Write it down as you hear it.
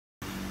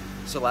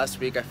So last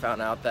week I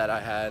found out that I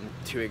had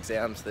 2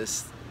 exams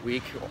this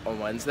week on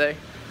Wednesday.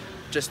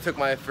 Just took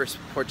my first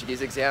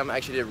Portuguese exam. I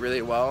actually did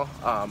really well.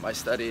 I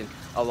studied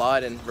a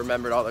lot and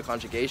remembered all the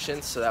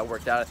conjugations, so that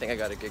worked out. I think I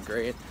got a good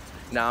grade.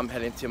 Now I'm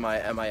heading to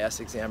my MIS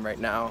exam right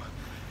now.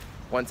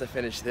 Once I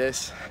finish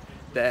this,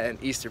 then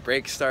Easter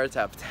break starts. I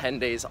have 10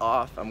 days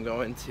off. I'm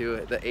going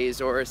to the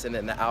Azores and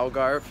then the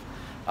Algarve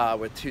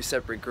with 2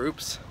 separate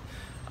groups.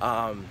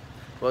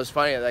 Well, it's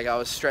funny, like I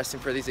was stressing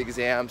for these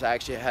exams. I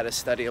actually had to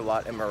study a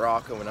lot in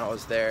Morocco when I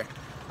was there,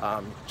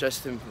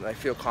 just to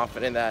feel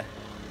confident that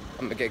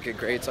I'm gonna get good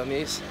grades on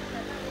these.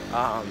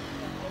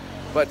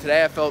 But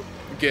today I felt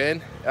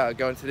good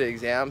going to the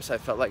exams. I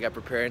felt like I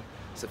prepared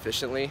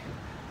sufficiently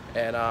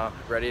and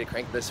ready to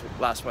crank this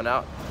last one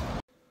out.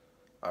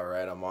 All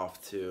right, I'm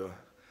off to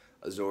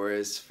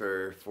Azores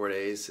for 4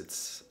 days.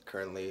 It's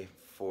currently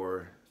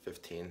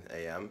 4:15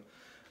 a.m.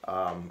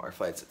 Our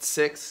flight's at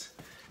 6.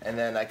 And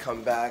then I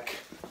come back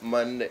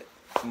Monday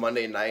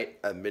night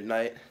at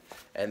midnight,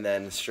 and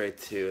then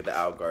straight to the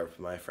Algarve with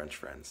my French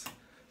friends.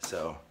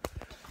 So,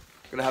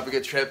 gonna have a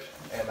good trip,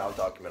 and I'll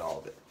document all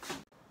of it.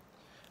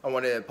 I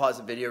wanted to pause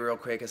the video real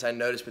quick, as I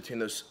noticed between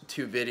those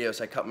 2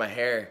 videos I cut my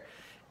hair,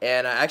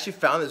 and I actually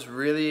found this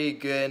really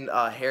good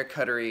hair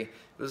cuttery. It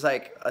was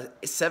like a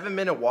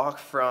 7-minute walk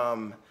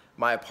from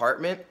my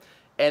apartment.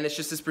 And it's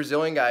just this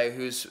Brazilian guy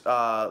who's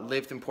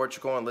lived in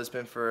Portugal and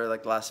Lisbon for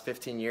like the last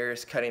 15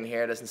 years, cutting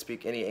hair, doesn't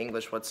speak any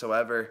English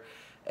whatsoever.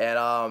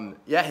 And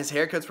yeah, his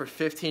haircuts were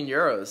 15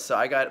 euros. So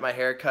I got my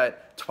hair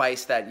cut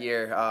twice that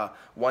year,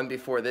 one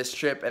before this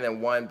trip and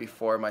then one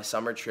before my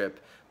summer trip.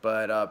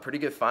 But pretty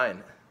good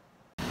find.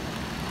 I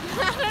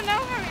don't know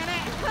if we're in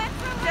it.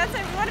 Jess,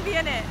 I want to be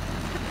in it.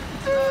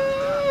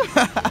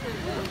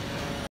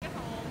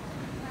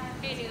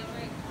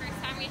 First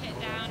time we hit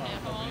down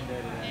at home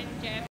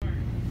and Jeff.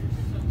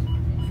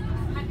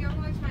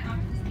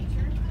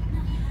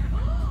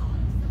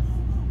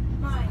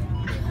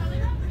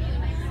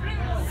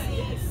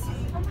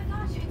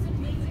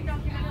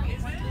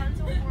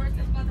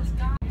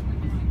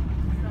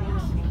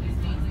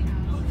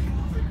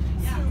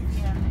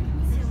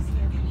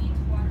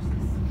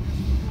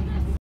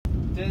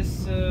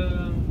 This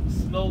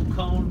snow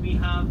cone we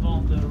have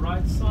on the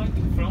right side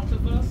in front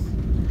of us.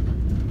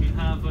 We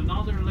have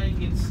another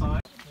lake inside.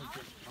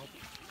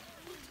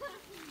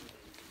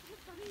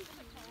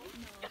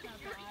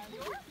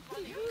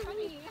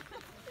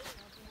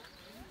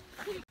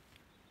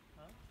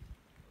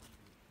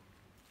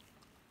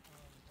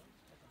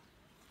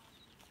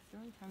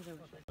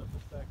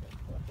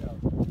 Watch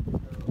out.